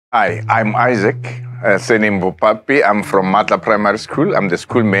Hi, I'm Isaac Senimbo Papi. I'm from Maatla Primary School. I'm the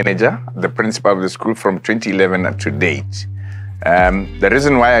school manager, the principal of the school from 2011 to date. The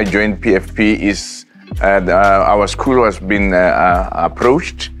reason why I joined PFP is our school has been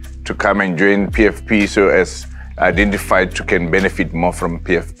approached to come and join PFP so as identified to can benefit more from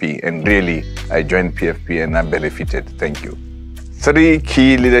PFP. And really, I joined PFP and I benefited. Thank you. 3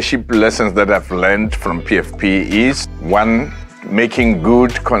 key leadership lessons that I've learned from PFP is 1, making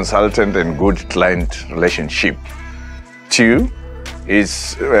good consultant and good client relationship. 2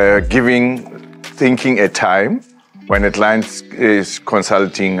 is thinking a time. When a client is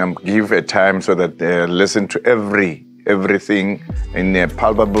consulting, give a time so that they listen to everything in a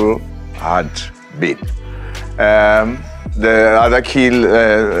palpable heartbeat. The other key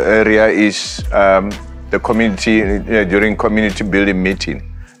area is the community, during community building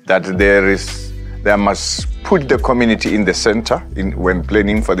meeting, that they must put the community in the center when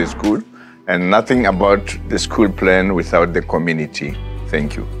planning for the school, and nothing about the school plan without the community.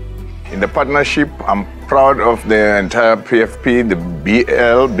 Thank you. In the partnership, I'm proud of the entire PFP, the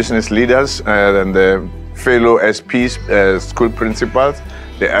BL, business leaders, and the fellow SPs, school principals.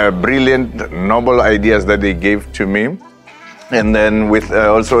 They are brilliant, noble ideas that they gave to me. And then with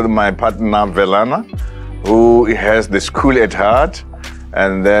also my partner, Velana, who has the school at heart,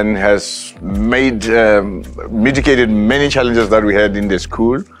 and then has mitigated many challenges that we had in the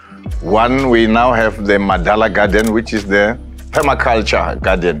school. One, we now have the Mandala Garden, which is the permaculture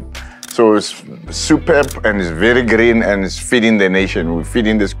garden. So it's superb and it's very green and it's feeding the nation. We're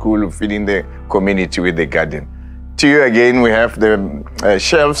feeding the school, we're feeding the community with the garden. 2, again, we have the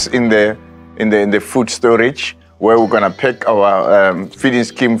shelves in the food storage, where we're gonna pack our feeding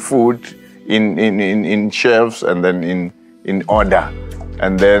scheme food in shelves and then in order.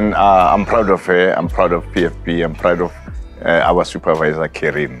 And then I'm proud of her, I'm proud of PFP, I'm proud of our supervisor,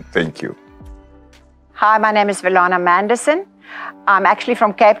 Karen. Thank you. Hi, my name is Velana Manderson. I'm actually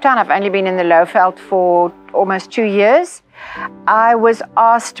from Cape Town. I've only been in the Lowveld for almost 2 years. I was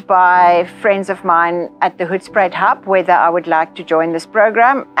asked by friends of mine at the Hoedspruit Hub whether I would like to join this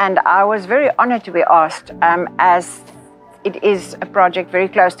program, and I was very honored to be asked, as it is a project very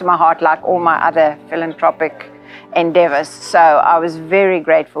close to my heart, like all my other philanthropic endeavors. So I was very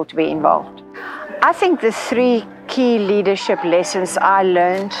grateful to be involved. I think the 3 key leadership lessons I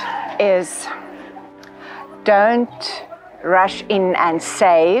learned is: don't rush in and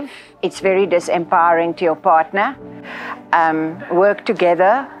save. It's very disempowering to your partner. Work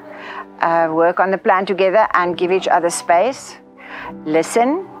together, work on the plan together and give each other space.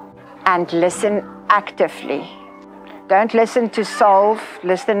 Listen, and listen actively. Don't listen to solve,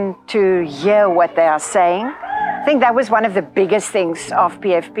 listen to hear what they are saying. I think that was one of the biggest things of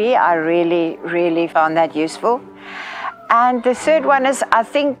PFP. I really, really found that useful. And the 3rd one is, I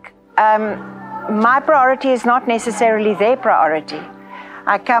think, my priority is not necessarily their priority.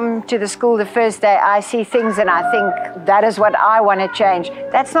 I come to the school the first day, I see things and I think that is what I want to change.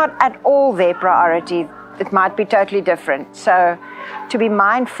 That's not at all their priority. It might be totally different. So to be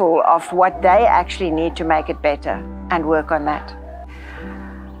mindful of what they actually need to make it better and work on that.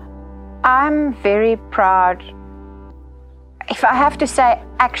 I'm very proud. If I have to say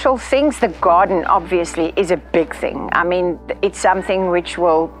actual things, the garden obviously is a big thing. I mean, it's something which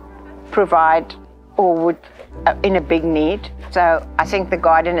will provide or would in a big need. So I think the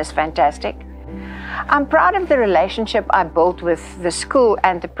garden is fantastic. I'm proud of the relationship I built with the school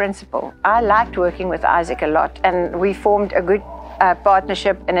and the principal. I liked working with Isaac a lot, and we formed a good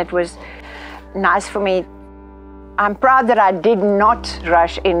partnership, and it was nice for me. I'm proud that I did not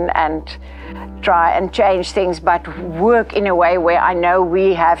rush in and try and change things, but work in a way where I know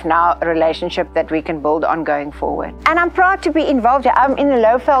we have now a relationship that we can build on going forward. And I'm proud to be involved here. I'm in the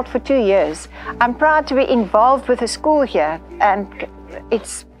Lowveld for 2 years. I'm proud to be involved with the school here, and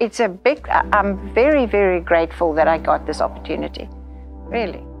I'm very, very grateful that I got this opportunity,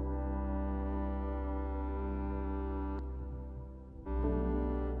 really.